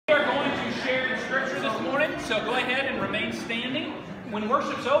so go ahead and remain standing. When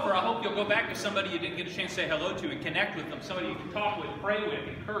worship's over, I hope you'll go back to somebody you didn't get a chance to say hello to and connect with them, somebody you can talk with, pray with,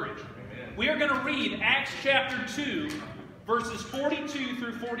 encourage. We are going to read Acts chapter 2, verses 42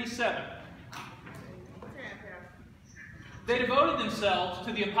 through 47. They devoted themselves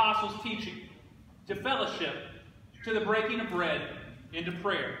to the apostles' teaching, to fellowship, to the breaking of bread, and to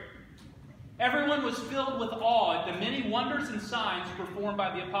prayer. Everyone was filled with awe at the many wonders and signs performed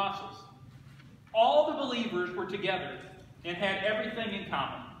by the apostles. All the believers were together and had everything in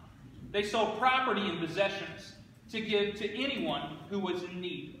common. They sold property and possessions to give to anyone who was in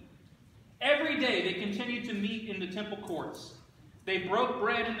need. Every day they continued to meet in the temple courts. They broke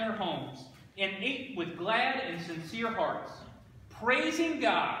bread in their homes and ate with glad and sincere hearts, praising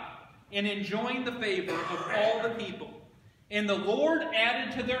God and enjoying the favor of all the people. And the Lord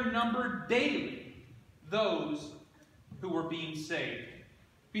added to their number daily those who were being saved.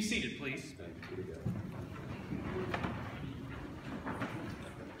 Be seated, please.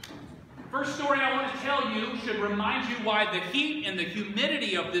 First story I want to tell you should remind you why the heat and the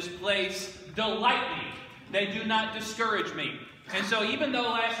humidity of this place delight me. They do not discourage me. And so even though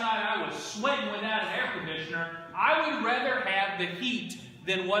last night I was sweating without an air conditioner, I would rather have the heat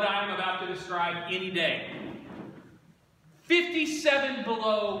than what I'm about to describe any day. 57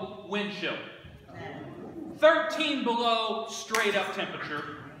 below wind chill. 13 below straight up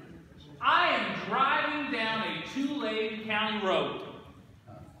temperature. I am driving down a two-lane county road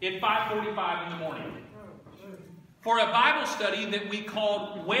at 5:45 in the morning for a Bible study that we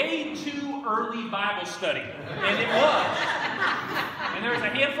called Way Too Early Bible Study. And it was. And there was a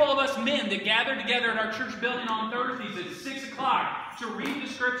handful of us men that gathered together in our church building on Thursdays at 6 o'clock to read the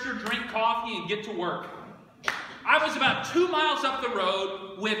scripture, drink coffee, and get to work. I was about 2 miles up the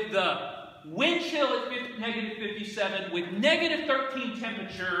road with the wind chill at negative 57 with negative 13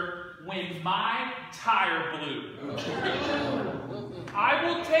 temperature when my tire blew. I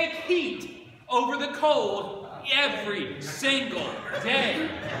will take heat over the cold every single day.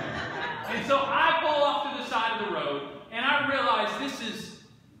 And so I pull off to the side of the road, and I realize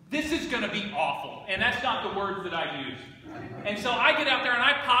this is going to be awful. And that's not the words that I use. And so I get out there and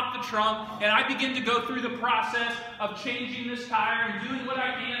I pop the trunk, and I begin to go through the process of changing this tire and doing what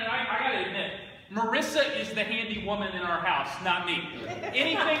I can. And I got to admit, Marissa is the handy woman in our house, not me.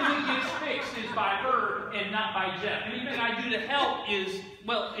 Anything that gets fixed is by her and not by Jeff. Anything I do to help is,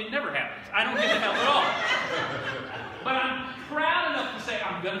 well, it never happens. I don't get to help at all. But I'm proud enough to say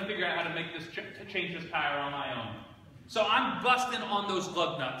I'm going to figure out how to make this change this tire on my own. So I'm busting on those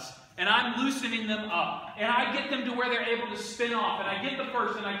lug nuts, and I'm loosening them up, and I get them to where they're able to spin off, and I get the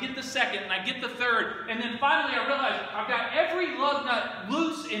first, and I get the second, and I get the third, and then finally I realize I've got every lug nut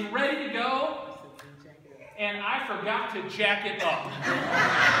loose and ready to go, and I forgot to jack it up.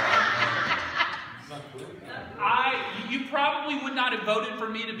 You probably would not have voted for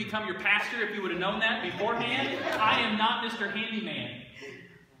me to become your pastor if you would have known that beforehand. I am not Mr. Handyman.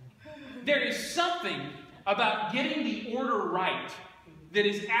 There is something about getting the order right that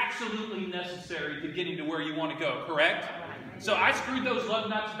is absolutely necessary to getting to where you want to go, correct? So I screwed those lug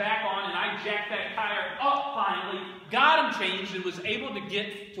nuts back on, and I jacked that tire up finally, got them changed, and was able to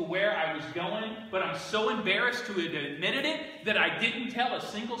get to where I was going. But I'm so embarrassed to have admitted it that I didn't tell a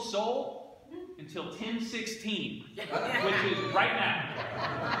single soul until 10:16, which is right now.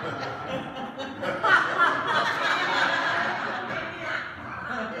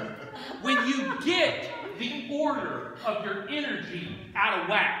 When you get the order of your energy out of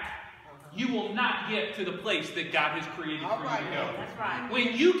whack, you will not get to the place that God has created for you to go. That's right.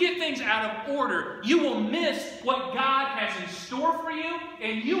 When you get things out of order, you will miss what God has in store for you,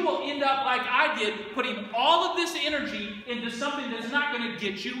 and you will end up like I did, putting all of this energy into something that's not going to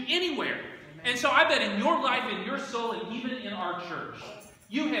get you anywhere. And so I bet in your life, in your soul, and even in our church,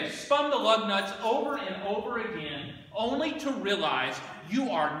 you have spun the lug nuts over and over again, only to realize you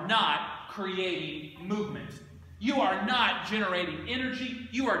are not creating movement. You are not generating energy.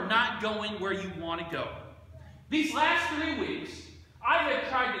 You are not going where you want to go. These last 3 weeks, I have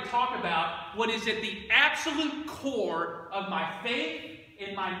tried to talk about what is at the absolute core of my faith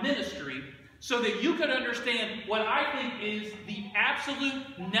and my ministry, so that you could understand what I think is the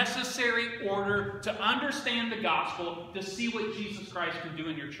absolute necessary order to understand the gospel, to see what Jesus Christ can do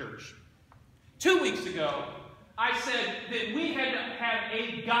in your church. 2 weeks ago, I said that we had to have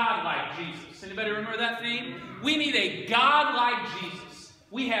a God-like Jesus. Anybody remember that theme? We need a God-like Jesus.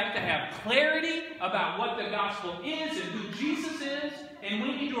 We have to have clarity about what the gospel is and who Jesus is, and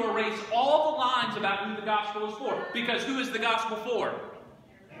we need to erase all the lines about who the gospel is for. Because who is the gospel for?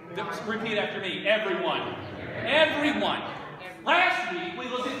 Repeat after me. Everyone. Everyone. Last week, we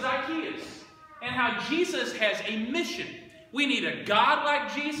looked at Zacchaeus. and how Jesus has a mission. We need a God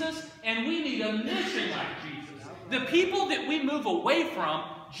like Jesus, and we need a mission like Jesus. The people that we move away from,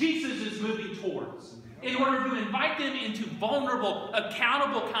 Jesus is moving towards, in order to invite them into vulnerable,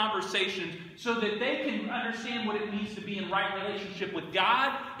 accountable conversations so that they can understand what it means to be in right relationship with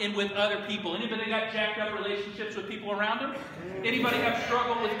God and with other people. Anybody got jacked up relationships with people around them? Anybody have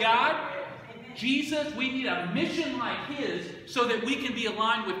struggled with God? Jesus, we need a mission like His so that we can be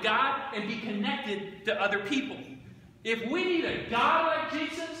aligned with God and be connected to other people. If we need a God like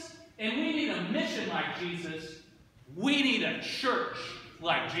Jesus and we need a mission like Jesus, we need a church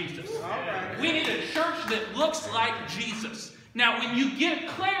like Jesus. We need a church that looks like Jesus. Now, when you get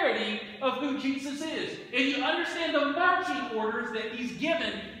clarity of who Jesus is, and you understand the marching orders that He's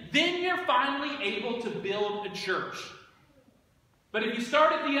given, then you're finally able to build a church. But if you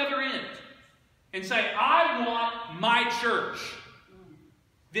start at the other end and say, I want my church,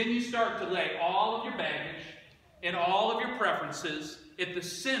 then you start to lay all of your baggage and all of your preferences at the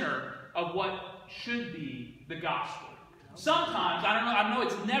center of what should be the gospel. Sometimes, I know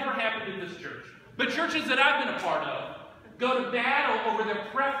it's never happened in this church, but churches that I've been a part of go to battle over their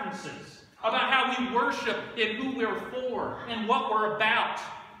preferences about how we worship and who we're for and what we're about.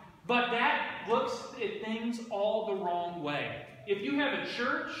 But that looks at things all the wrong way. If you have a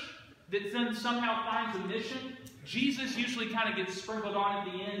church that then somehow finds a mission, Jesus usually kind of gets sprinkled on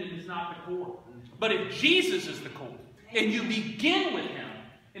at the end and is not the core. But if Jesus is the core, and you begin with Him,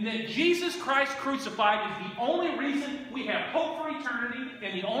 and that Jesus Christ crucified is the only reason we have hope for eternity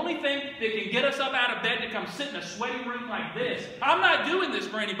and the only thing that can get us up out of bed to come sit in a sweaty room like this. I'm not doing this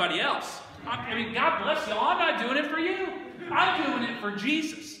for anybody else. I mean, God bless you. I'm not doing it for you. I'm doing it for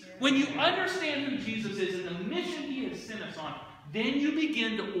Jesus. When you understand who Jesus is and the mission He has sent us on, then you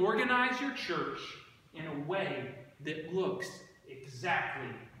begin to organize your church in a way that looks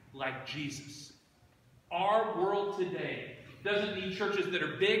exactly like Jesus. Our world today doesn't need churches that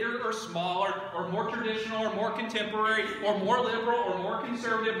are bigger or smaller or more traditional or more contemporary or more liberal or more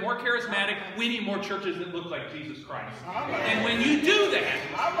conservative, more charismatic. We need more churches that look like Jesus Christ. And when you do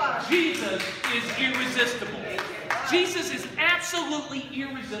that, Jesus is irresistible. Jesus is absolutely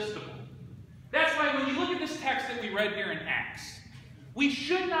irresistible. That's why when you look at this text that we read here in Acts, we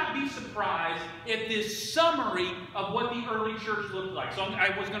should not be surprised at this summary of what the early church looked like. So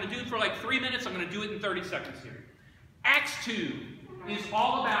I was going to do it for like 3 minutes. I'm going to do it in 30 seconds here. Acts 2 is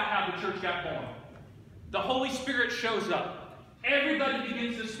all about how the church got born. The Holy Spirit shows up. Everybody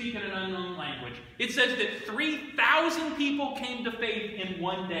begins to speak in an unknown language. It says that 3,000 people came to faith in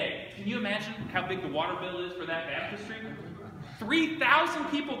one day. Can you imagine how big the water bill is for that baptistry? 3,000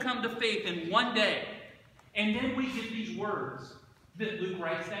 people come to faith in one day. And then we get these words that Luke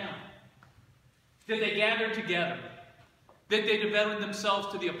writes down. That they gathered together. That they devoted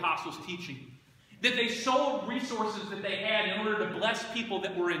themselves to the apostles' teaching. That they sold resources that they had in order to bless people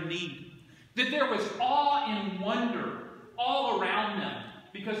that were in need. That there was awe and wonder all around them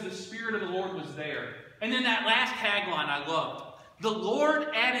because the Spirit of the Lord was there. And then that last tagline I loved. The Lord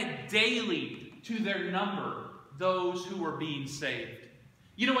added daily to their number those who were being saved.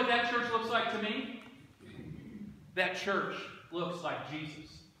 You know what that church looks like to me? That church looks like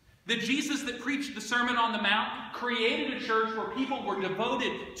Jesus. The Jesus that preached the Sermon on the Mount created a church where people were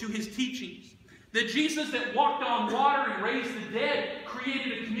devoted to His teachings. The Jesus that walked on water and raised the dead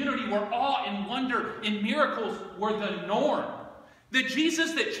created a community where awe and wonder and miracles were the norm. The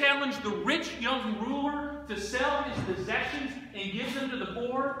Jesus that challenged the rich young ruler to sell his possessions and give them to the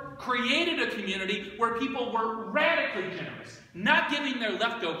poor created a community where people were radically generous, not giving their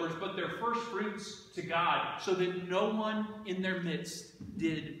leftovers but their first fruits to God so that no one in their midst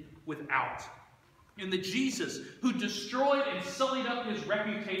did without. And the Jesus who destroyed and sullied up His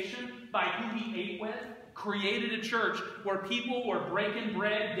reputation by who He ate with created a church where people were breaking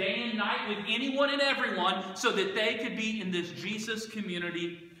bread day and night with anyone and everyone so that they could be in this Jesus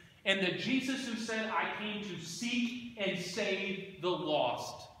community. And the Jesus who said, I came to seek and save the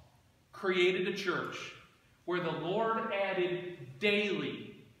lost, created a church where the Lord added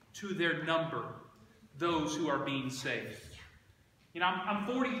daily to their number those who are being saved. You know, I'm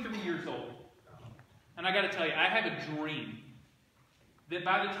 43 years old. And I got to tell you, I have a dream that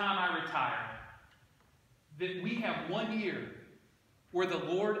by the time I retire, that we have 1 year where the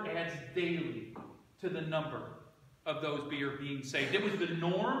Lord adds daily to the number of those being saved. It was the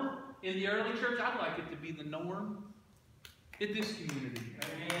norm in the early church. I'd like it to be the norm in this community.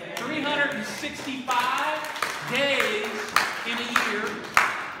 365 days in a year,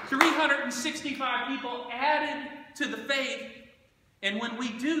 365 people added to the faith. And when we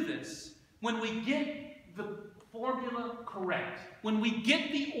do this, when we get the formula correct, when we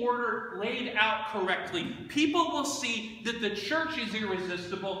get the order laid out correctly, people will see that the church is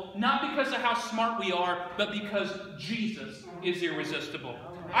irresistible, not because of how smart we are, but because Jesus is irresistible.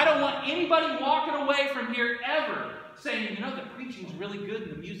 I don't want anybody walking away from here ever saying, you know, the preaching's really good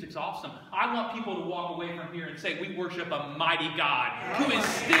and the music's awesome. I want people to walk away from here and say, we worship a mighty God who is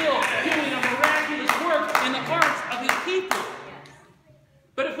still doing a miraculous work in the hearts of his people.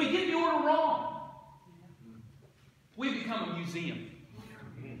 But if we get the order wrong, we become a museum.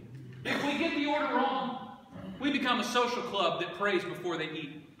 If we get the order wrong, we become a social club that prays before they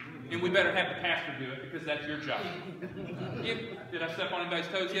eat. And we better have the pastor do it because that's your job. Did I step on anybody's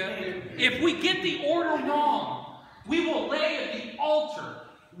toes yet? If we get the order wrong, we will lay at the altar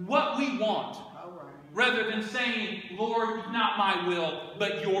what we want, rather than saying, Lord, not my will,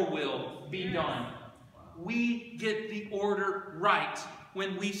 but your will be done. We get the order right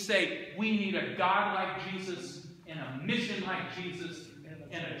when we say we need a God like Jesus, and a mission like Jesus,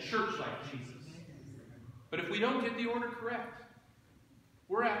 and a church like Jesus. But if we don't get the order correct,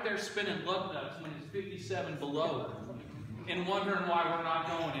 we're out there spinning lug nuts when it's 57 below and wondering why we're not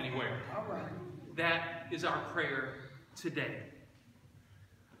going anywhere. That is our prayer today.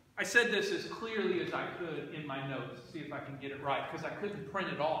 I said this as clearly as I could in my notes. See if I can get it right, because I couldn't print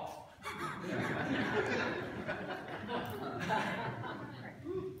it off.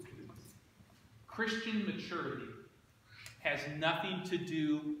 Christian maturity has nothing to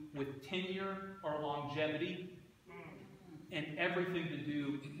do with tenure or longevity, and everything to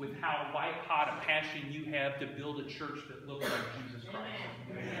do with how white-hot a passion you have to build a church that looks like Jesus Christ.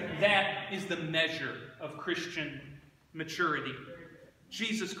 That is the measure of Christian maturity.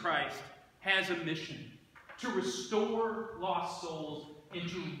 Jesus Christ has a mission to restore lost souls and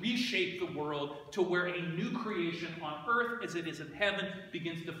to reshape the world to where a new creation on earth as it is in heaven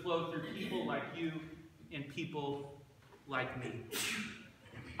begins to flow through people like you and people like me.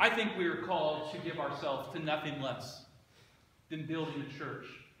 I think we are called to give ourselves to nothing less than building a church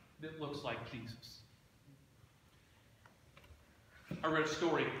that looks like Jesus. I read a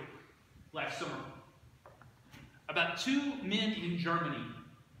story last summer about two men in Germany.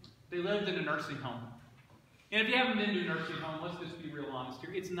 They lived in a nursing home. And if you haven't been to a nursing home, let's just be real honest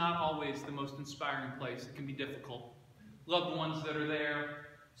here. It's not always the most inspiring place. It can be difficult. Loved ones that are there,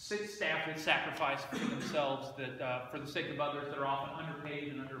 staff that sacrifice for themselves, that for the sake of others, that are often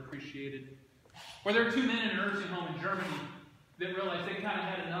underpaid and underappreciated. Or there are two men in a nursing home in Germany that realized they kind of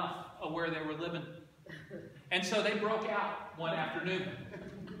had enough of where they were living. And so they broke out one afternoon.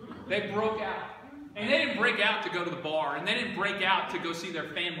 They broke out. And they didn't break out to go to the bar, and they didn't break out to go see their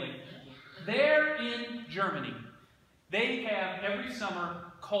family. There in Germany, they have every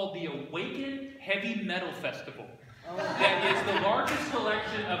summer called the Awakened Heavy Metal Festival. That is the largest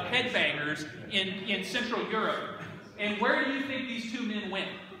collection of headbangers in Central Europe. And where do you think these two men went?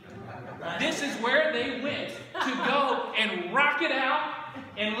 This is where they went to go and rock it out.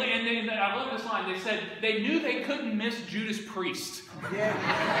 And I love this line. They said they knew they couldn't miss Judas Priest. Yeah.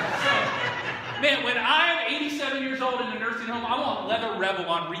 So, man, when I'm 87 years old in a nursing home, I want Leather Rebel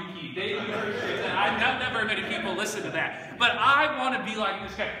on repeat. Dave, you appreciate that. Not very many people listen to that. But I want to be like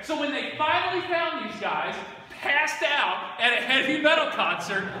this guy. So when they finally found these guys passed out at a heavy metal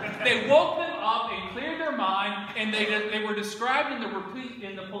concert, they woke them up and cleared their mind, and they were described in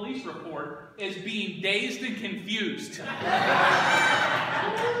the police report as being dazed and confused.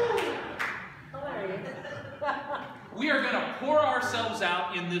 We are going to pour ourselves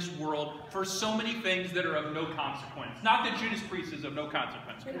out in this world for so many things that are of no consequence. Not that Judas Priest is of no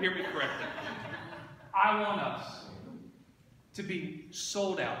consequence. Hear me correctly. I want us to be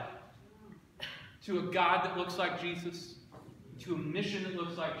sold out to a God that looks like Jesus, to a mission that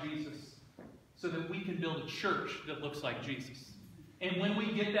looks like Jesus, so that we can build a church that looks like Jesus. And when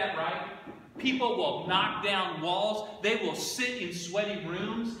we get that right, people will knock down walls. They will sit in sweaty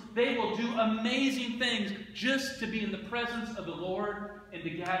rooms. They will do amazing things just to be in the presence of the Lord and to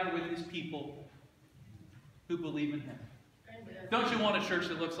gather with his people who believe in him. Don't you want a church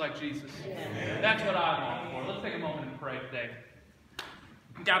that looks like Jesus? That's what I want for. Let's take a moment and pray today.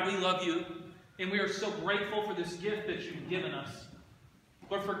 God, we love you. And we are so grateful for this gift that you've given us.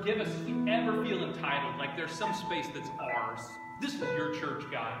 Lord, forgive us if we ever feel entitled, like there's some space that's ours. This is your church,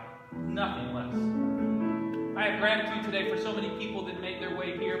 God. Nothing less. I have gratitude today for so many people that made their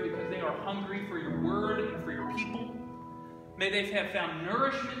way here because they are hungry for your word and for your people. May they have found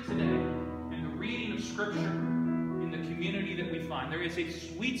nourishment today in the reading of Scripture, in the community that we find. There is a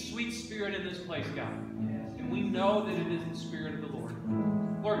sweet, sweet spirit in this place, God. And we know that it is the Spirit of the Lord.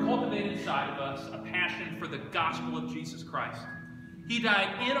 Lord, cultivate inside of us a passion for the gospel of Jesus Christ. He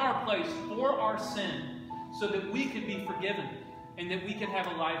died in our place for our sin so that we can be forgiven and that we can have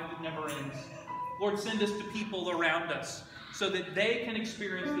a life that never ends. Lord, send us to people around us so that they can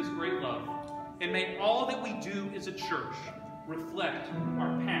experience this great love. And may all that we do as a church reflect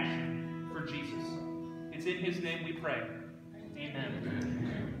our passion for Jesus. It's in his name we pray.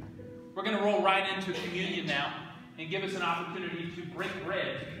 Amen. We're going to roll right into communion now and give us an opportunity to break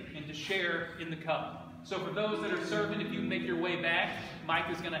bread and to share in the cup. So for those that are serving, if you make your way back, Mike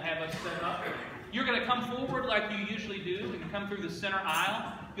is going to have us set up. You're going to come forward like you usually do and come through the center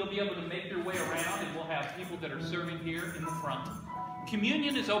aisle. You'll be able to make your way around, and we'll have people that are serving here in the front.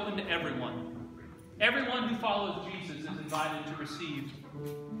 Communion is open to everyone. Everyone who follows Jesus is invited to receive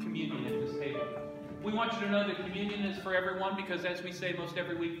communion at this table. We want you to know that communion is for everyone because, as we say most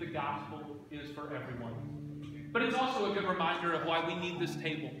every week, the gospel is for everyone. But it's also a good reminder of why we need this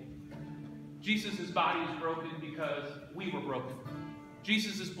table. Jesus' body is broken because we were broken.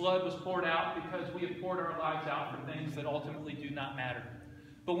 Jesus' blood was poured out because we have poured our lives out for things that ultimately do not matter.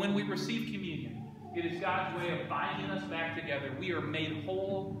 But when we receive communion, it is God's way of binding us back together. We are made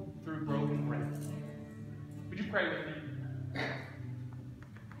whole through broken bread. Would you pray with me?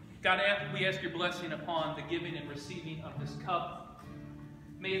 God, we ask your blessing upon the giving and receiving of this cup.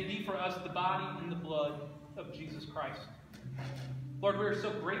 May it be for us the body and the blood of Jesus Christ. Lord, we are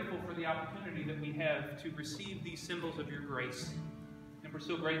so grateful for the opportunity that we have to receive these symbols of your grace. And we're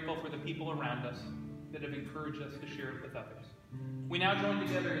so grateful for the people around us that have encouraged us to share it with others. We now join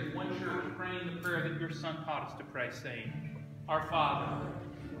together as one church, praying the prayer that your Son taught us to pray, saying, Our Father,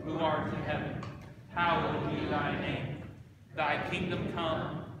 who art in heaven, hallowed be thy name. Thy kingdom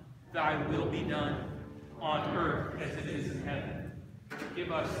come, thy will be done, on earth as it is in heaven.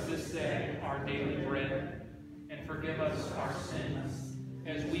 Give us this day our daily bread, and forgive us our sins,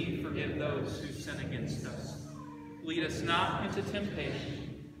 as we forgive those who sin against us. Lead us not into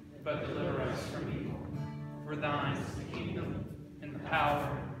temptation, but deliver us from evil. For thine is the kingdom, and the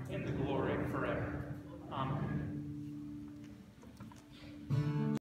power, and the glory,